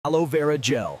Aloe Vera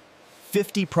gel,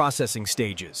 50 processing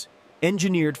stages,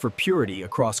 engineered for purity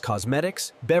across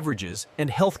cosmetics, beverages, and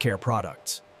healthcare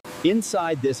products.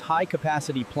 Inside this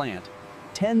high-capacity plant,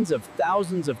 tens of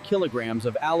thousands of kilograms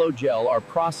of aloe gel are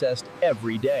processed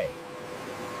every day.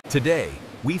 Today,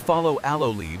 we follow aloe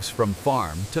leaves from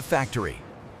farm to factory,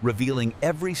 revealing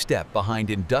every step behind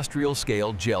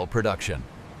industrial-scale gel production.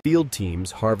 Field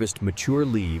teams harvest mature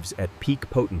leaves at peak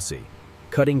potency,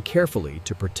 cutting carefully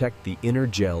to protect the inner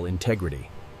gel integrity.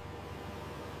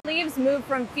 Leaves move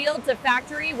from field to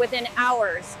factory within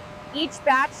hours, each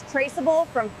batch traceable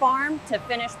from farm to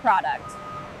finished product.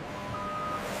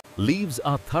 Leaves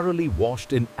are thoroughly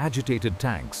washed in agitated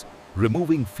tanks,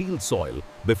 removing field soil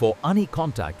before any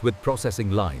contact with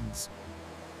processing lines.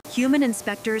 Human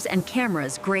inspectors and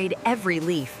cameras grade every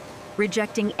leaf,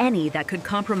 rejecting any that could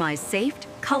compromise taste,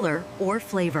 color, or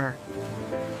flavor.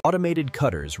 Automated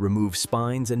cutters remove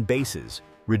spines and bases,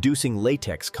 reducing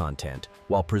latex content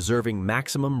while preserving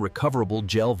maximum recoverable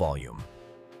gel volume.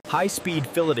 High-speed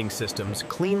filleting systems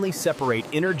cleanly separate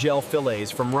inner gel fillets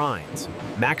from rinds,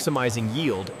 maximizing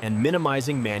yield and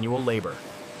minimizing manual labor.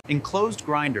 Enclosed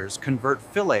grinders convert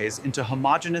fillets into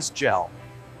homogeneous gel,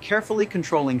 carefully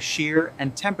controlling shear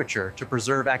and temperature to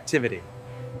preserve activity.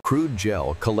 Crude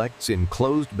gel collects in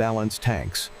closed balance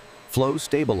tanks, flow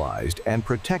stabilized and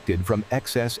protected from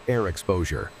excess air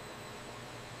exposure.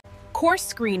 Coarse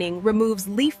screening removes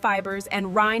leaf fibers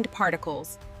and rind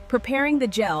particles, preparing the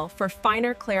gel for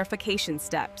finer clarification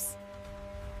steps.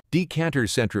 Decanter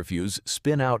centrifuges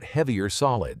spin out heavier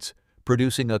solids,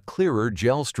 producing a clearer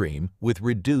gel stream with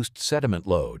reduced sediment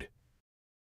load.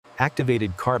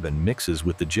 Activated carbon mixes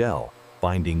with the gel,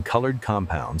 binding colored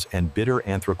compounds and bitter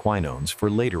anthraquinones for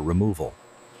later removal.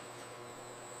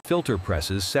 Filter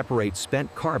presses separate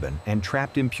spent carbon and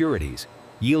trapped impurities,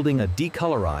 yielding a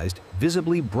decolorized,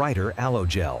 visibly brighter aloe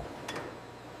gel.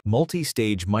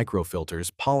 Multi-stage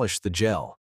microfilters polish the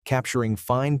gel, capturing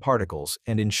fine particles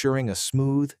and ensuring a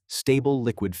smooth, stable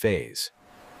liquid phase.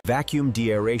 Vacuum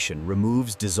deaeration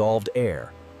removes dissolved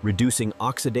air, reducing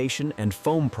oxidation and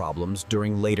foam problems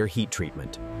during later heat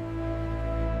treatment.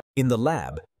 In the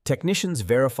lab, technicians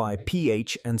verify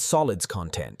pH and solids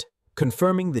content,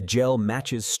 confirming the gel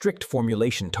matches strict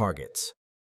formulation targets.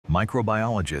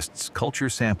 Microbiologists culture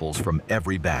samples from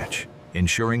every batch,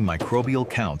 ensuring microbial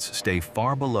counts stay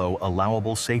far below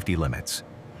allowable safety limits.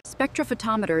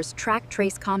 Spectrophotometers track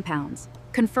trace compounds,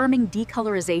 confirming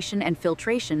decolorization and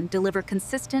filtration deliver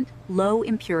consistent,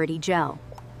 low-impurity gel.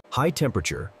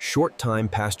 High-temperature, short-time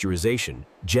pasteurization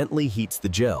gently heats the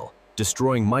gel,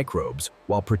 destroying microbes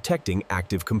while protecting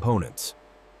active components.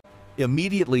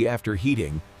 Immediately after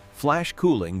heating, flash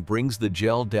cooling brings the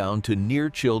gel down to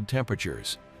near-chilled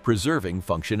temperatures, preserving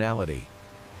functionality.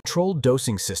 Controlled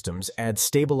dosing systems add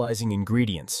stabilizing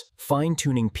ingredients,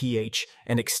 fine-tuning pH,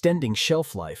 and extending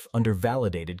shelf life under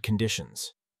validated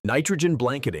conditions. Nitrogen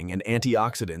blanketing and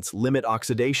antioxidants limit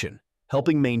oxidation,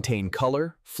 helping maintain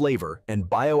color, flavor, and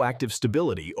bioactive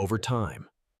stability over time.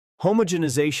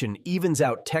 Homogenization evens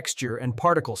out texture and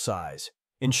particle size,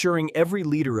 ensuring every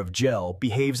liter of gel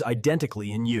behaves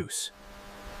identically in use.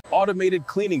 Automated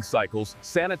cleaning cycles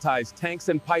sanitize tanks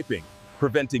and piping,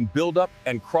 preventing buildup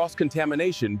and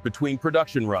cross-contamination between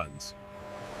production runs.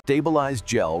 Stabilized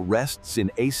gel rests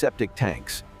in aseptic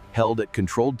tanks, held at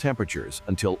controlled temperatures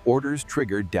until orders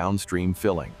trigger downstream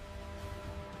filling.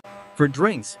 For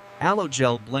drinks, aloe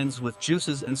gel blends with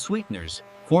juices and sweeteners,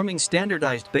 forming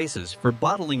standardized bases for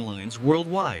bottling lines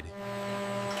worldwide.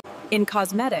 In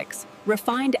cosmetics,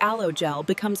 refined aloe gel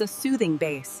becomes a soothing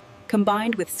base,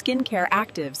 combined with skincare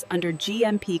actives under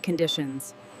GMP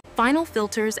conditions. Final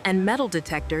filters and metal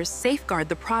detectors safeguard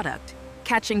the product,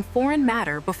 catching foreign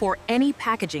matter before any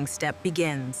packaging step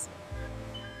begins.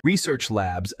 Research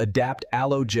labs adapt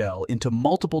aloe gel into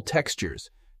multiple textures,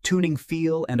 tuning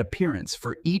feel and appearance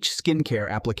for each skincare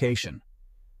application.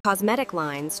 Cosmetic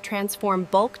lines transform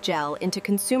bulk gel into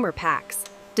consumer packs,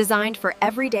 designed for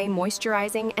everyday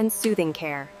moisturizing and soothing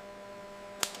care.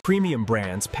 Premium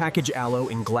brands package aloe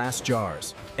in glass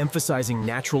jars, emphasizing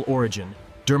natural origin,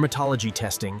 dermatology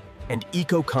testing, and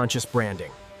eco-conscious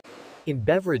branding. In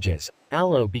beverages,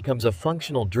 aloe becomes a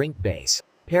functional drink base,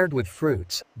 paired with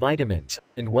fruits, vitamins,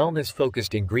 and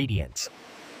wellness-focused ingredients.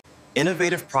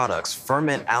 Innovative products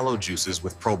ferment aloe juices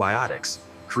with probiotics,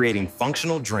 creating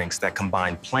functional drinks that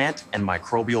combine plant and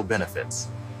microbial benefits.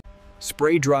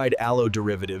 Spray-dried aloe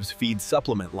derivatives feed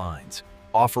supplement lines,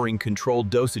 offering controlled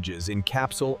dosages in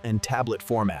capsule and tablet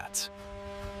formats.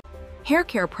 Hair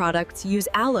care products use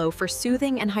aloe for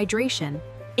soothing and hydration,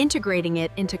 integrating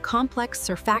it into complex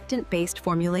surfactant-based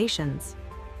formulations.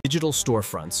 Digital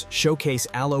storefronts showcase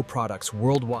aloe products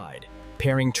worldwide,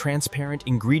 pairing transparent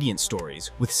ingredient stories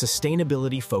with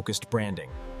sustainability-focused branding.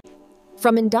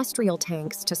 From industrial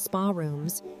tanks to spa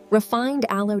rooms, refined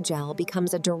aloe gel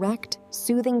becomes a direct,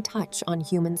 soothing touch on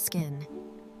human skin.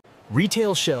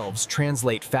 Retail shelves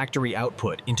translate factory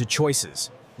output into choices,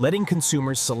 letting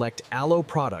consumers select aloe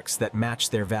products that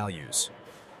match their values.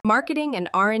 Marketing and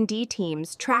R&D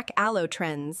teams track aloe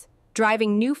trends,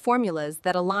 driving new formulas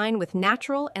that align with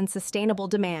natural and sustainable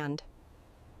demand.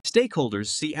 Stakeholders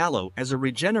see aloe as a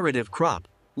regenerative crop,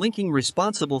 linking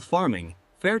responsible farming,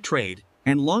 fair trade,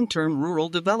 and long-term rural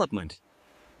development.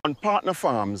 On partner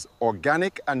farms,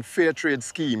 organic and fair trade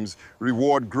schemes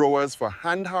reward growers for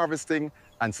hand harvesting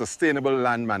and sustainable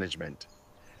land management.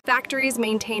 Factories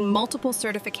maintain multiple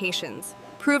certifications,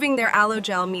 proving their aloe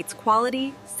gel meets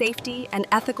quality, safety, and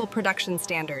ethical production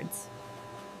standards.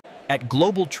 At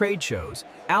global trade shows,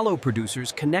 aloe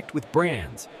producers connect with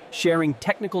brands, sharing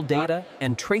technical data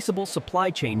and traceable supply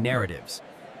chain narratives.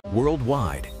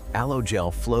 Worldwide, aloe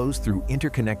gel flows through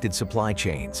interconnected supply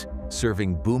chains,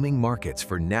 serving booming markets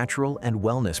for natural and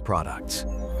wellness products.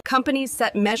 Companies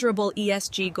set measurable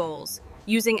ESG goals,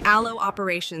 using aloe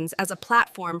operations as a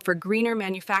platform for greener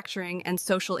manufacturing and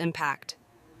social impact.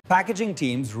 Packaging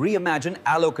teams reimagine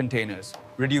aloe containers,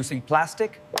 reducing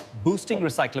plastic, boosting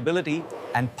recyclability,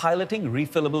 and piloting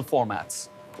refillable formats.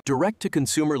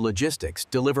 Direct-to-consumer logistics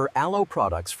deliver aloe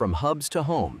products from hubs to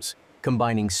homes,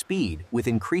 combining speed with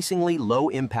increasingly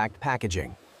low-impact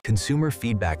packaging. Consumer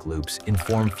feedback loops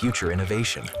inform future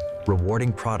innovation,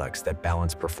 rewarding products that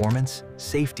balance performance,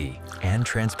 safety, and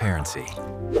transparency.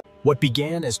 What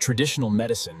began as traditional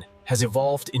medicine has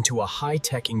evolved into a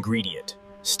high-tech ingredient,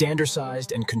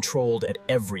 standardized and controlled at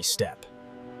every step.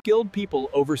 Skilled people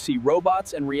oversee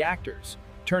robots and reactors,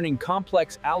 turning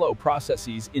complex aloe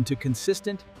processes into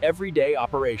consistent, everyday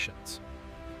operations.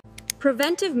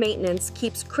 Preventive maintenance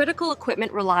keeps critical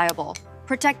equipment reliable,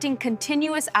 protecting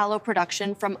continuous aloe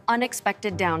production from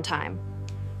unexpected downtime.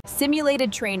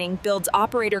 Simulated training builds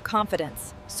operator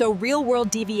confidence, so real-world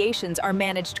deviations are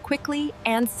managed quickly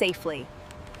and safely.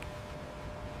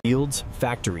 Fields,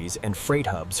 factories, and freight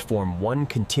hubs form one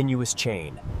continuous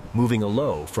chain, moving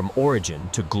aloe from origin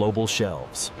to global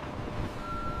shelves.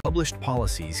 Published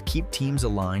policies keep teams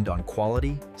aligned on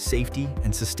quality, safety,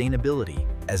 and sustainability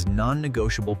as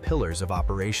non-negotiable pillars of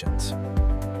operations.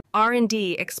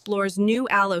 R&D explores new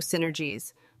aloe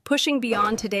synergies, pushing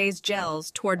beyond today's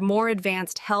gels toward more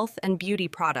advanced health and beauty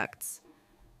products.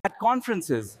 At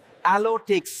conferences, aloe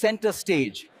takes center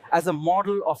stage as a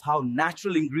model of how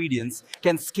natural ingredients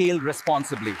can scale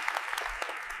responsibly.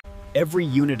 Every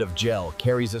unit of gel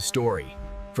carries a story,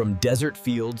 from desert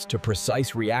fields to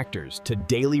precise reactors to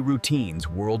daily routines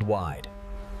worldwide.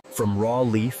 From raw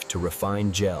leaf to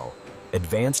refined gel,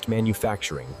 advanced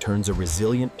manufacturing turns a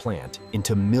resilient plant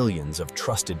into millions of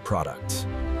trusted products.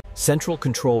 Central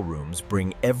control rooms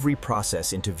bring every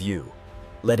process into view,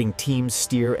 letting teams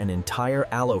steer an entire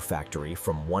aloe factory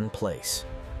from one place.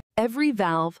 Every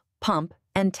valve, pump,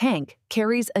 and tank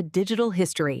carries a digital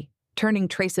history, turning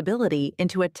traceability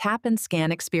into a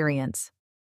tap-and-scan experience.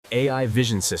 AI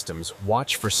vision systems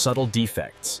watch for subtle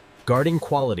defects, guarding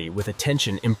quality with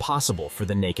attention impossible for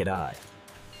the naked eye.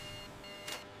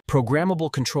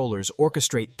 Programmable controllers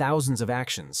orchestrate thousands of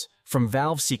actions, from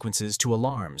valve sequences to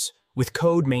alarms, with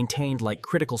code maintained like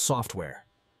critical software.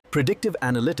 Predictive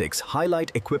analytics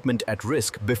highlight equipment at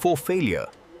risk before failure,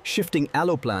 shifting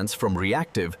aloe plants from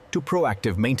reactive to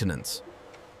proactive maintenance.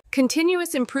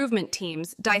 Continuous improvement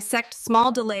teams dissect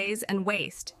small delays and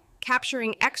waste,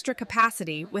 capturing extra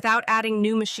capacity without adding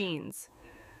new machines.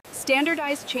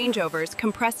 Standardized changeovers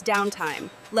compress downtime,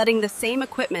 letting the same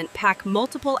equipment pack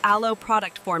multiple aloe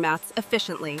product formats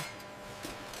efficiently.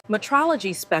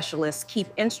 Metrology specialists keep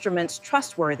instruments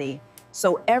trustworthy,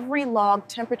 so every log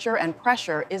temperature and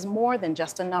pressure is more than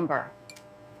just a number.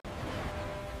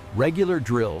 Regular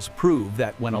drills prove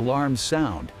that when alarms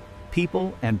sound,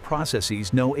 people and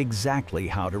processes know exactly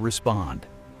how to respond.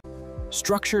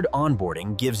 Structured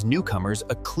onboarding gives newcomers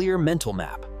a clear mental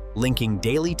map, linking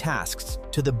daily tasks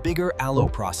to the bigger aloe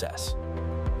process.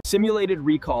 Simulated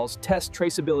recalls test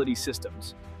traceability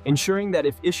systems, ensuring that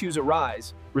if issues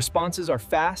arise, responses are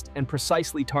fast and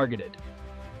precisely targeted.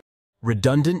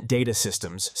 Redundant data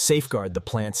systems safeguard the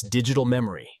plant's digital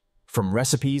memory, from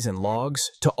recipes and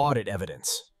logs to audit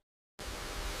evidence.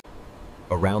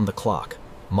 Around the clock,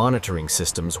 monitoring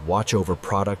systems watch over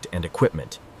product and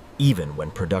equipment, even when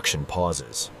production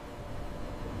pauses.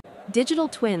 Digital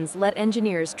twins let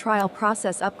engineers trial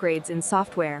process upgrades in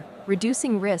software,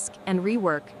 reducing risk and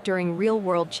rework during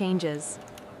real-world changes.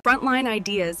 Frontline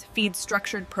ideas feed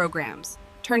structured programs,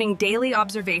 turning daily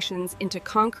observations into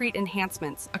concrete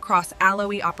enhancements across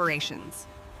Aloe operations.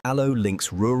 Aloe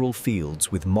links rural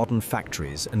fields with modern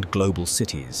factories and global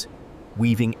cities,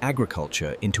 weaving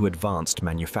agriculture into advanced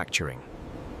manufacturing.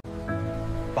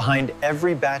 Behind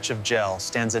every batch of gel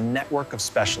stands a network of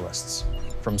specialists,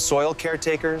 from soil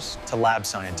caretakers to lab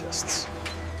scientists.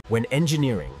 When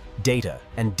engineering, data,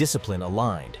 and discipline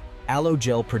aligned, aloe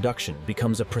gel production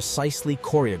becomes a precisely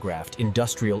choreographed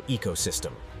industrial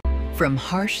ecosystem. From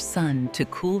harsh sun to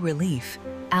cool relief,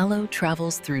 aloe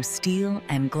travels through steel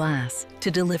and glass to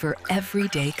deliver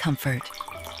everyday comfort.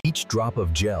 Each drop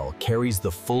of gel carries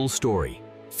the full story: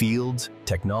 fields,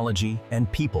 technology,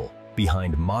 and people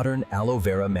behind modern aloe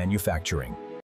vera manufacturing.